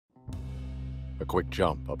A quick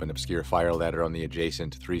jump up an obscure fire ladder on the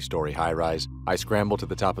adjacent 3-story high-rise, I scrambled to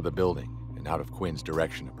the top of the building and out of Quinn's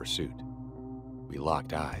direction of pursuit. We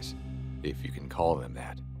locked eyes, if you can call them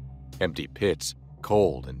that. Empty pits,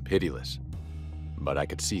 cold and pitiless. But I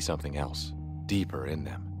could see something else, deeper in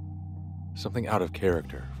them. Something out of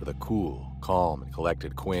character for the cool, calm, and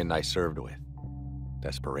collected Quinn I served with.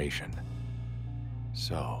 Desperation.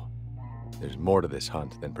 So, there's more to this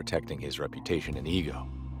hunt than protecting his reputation and ego.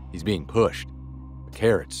 He's being pushed. The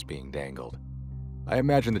carrot's being dangled. I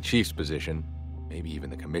imagine the chief's position, maybe even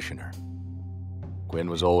the commissioner. Quinn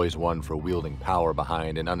was always one for wielding power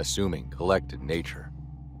behind an unassuming, collected nature.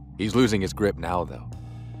 He's losing his grip now, though.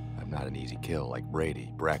 I'm not an easy kill like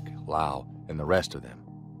Brady, Breck, Lau, and the rest of them.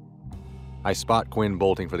 I spot Quinn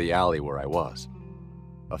bolting for the alley where I was.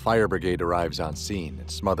 A fire brigade arrives on scene and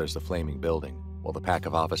smothers the flaming building, while the pack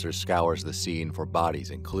of officers scours the scene for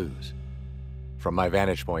bodies and clues. From my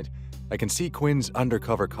vantage point, I can see Quinn's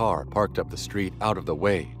undercover car parked up the street out of the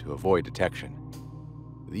way to avoid detection.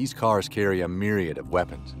 These cars carry a myriad of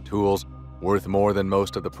weapons and tools worth more than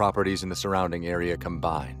most of the properties in the surrounding area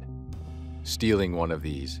combined. Stealing one of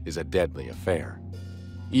these is a deadly affair.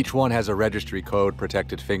 Each one has a registry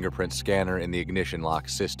code-protected fingerprint scanner in the ignition lock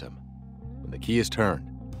system. When the key is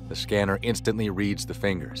turned, the scanner instantly reads the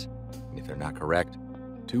fingers, and if they're not correct,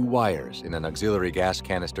 2 wires in an auxiliary gas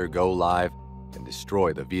canister go live and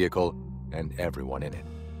destroy the vehicle and everyone in it.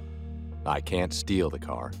 I can't steal the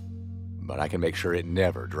car, but I can make sure it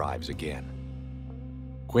never drives again.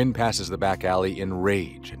 Quinn passes the back alley in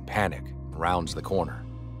rage and panic and rounds the corner.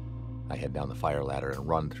 I head down the fire ladder and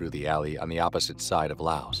run through the alley on the opposite side of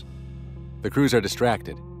Lau's. The crews are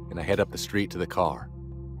distracted, and I head up the street to the car.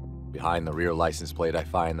 Behind the rear license plate, I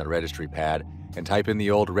find the registry pad and type in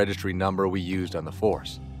the old registry number we used on the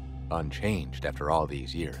force, unchanged after all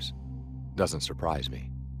these years. Doesn't surprise me.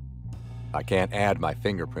 I can't add my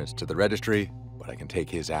fingerprints to the registry, but I can take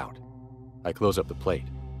his out. I close up the plate.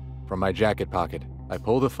 From my jacket pocket, I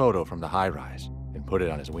pull the photo from the high-rise and put it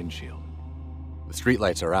on his windshield. The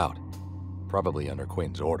streetlights are out, probably under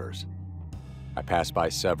Quinn's orders. I pass by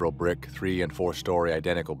several brick 3- and 4-story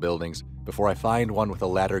identical buildings before I find one with a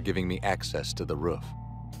ladder giving me access to the roof.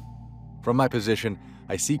 From my position,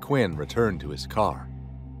 I see Quinn return to his car.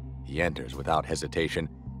 He enters without hesitation,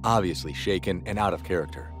 obviously shaken and out of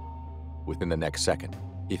character. Within the next second,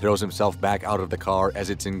 he throws himself back out of the car as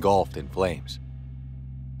it's engulfed in flames.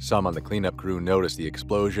 Some on the cleanup crew notice the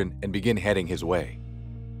explosion and begin heading his way.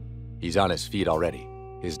 He's on his feet already,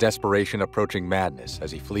 his desperation approaching madness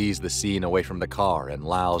as he flees the scene away from the car and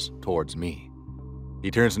lows towards me. He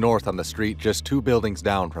turns north on the street just 2 buildings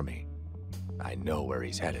down from me. I know where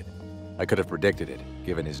he's headed. I could have predicted it,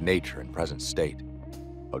 given his nature and present state.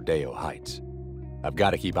 Odeyo Heights. I've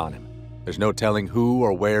got to keep on him. There's no telling who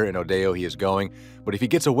or where in Odeyo he is going, but if he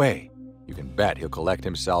gets away, you can bet he'll collect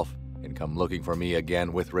himself and come looking for me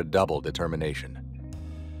again with redoubled determination.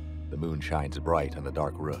 The moon shines bright on the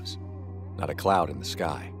dark roofs. Not a cloud in the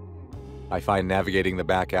sky. I find navigating the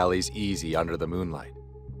back alleys easy under the moonlight.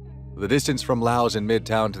 The distance from Lau's in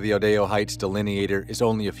Midtown to the Odeyo Heights delineator is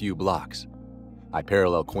only a few blocks. I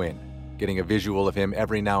parallel Quinn, getting a visual of him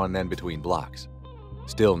every now and then between blocks.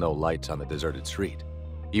 Still no lights on the deserted street.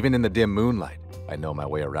 Even in the dim moonlight, I know my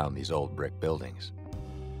way around these old brick buildings.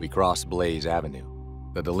 We cross Blaze Avenue,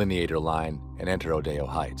 the delineator line, and enter Odeyo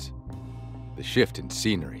Heights. The shift in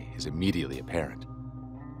scenery is immediately apparent.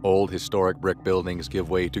 Old historic brick buildings give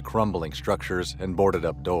way to crumbling structures and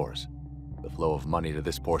boarded-up doors. The flow of money to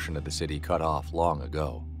this portion of the city cut off long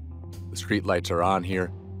ago. The streetlights are on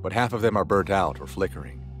here, but half of them are burnt out or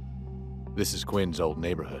flickering. This is Quinn's old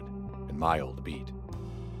neighborhood and my old beat.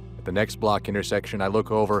 At the next block intersection, I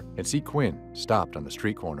look over and see Quinn stopped on the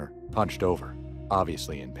street corner, hunched over,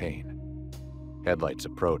 obviously in pain. Headlights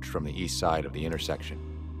approach from the east side of the intersection.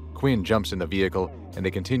 Quinn jumps in the vehicle and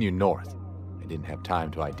they continue north. I didn't have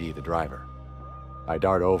time to ID the driver. I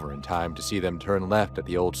dart over in time to see them turn left at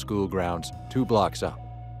the old school grounds 2 blocks up.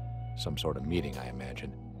 Some sort of meeting, I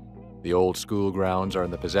imagine. The old school grounds are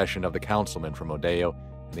in the possession of the councilmen from Odeyo,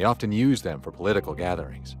 and they often use them for political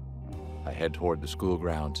gatherings. I head toward the school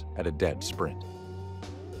grounds at a dead sprint.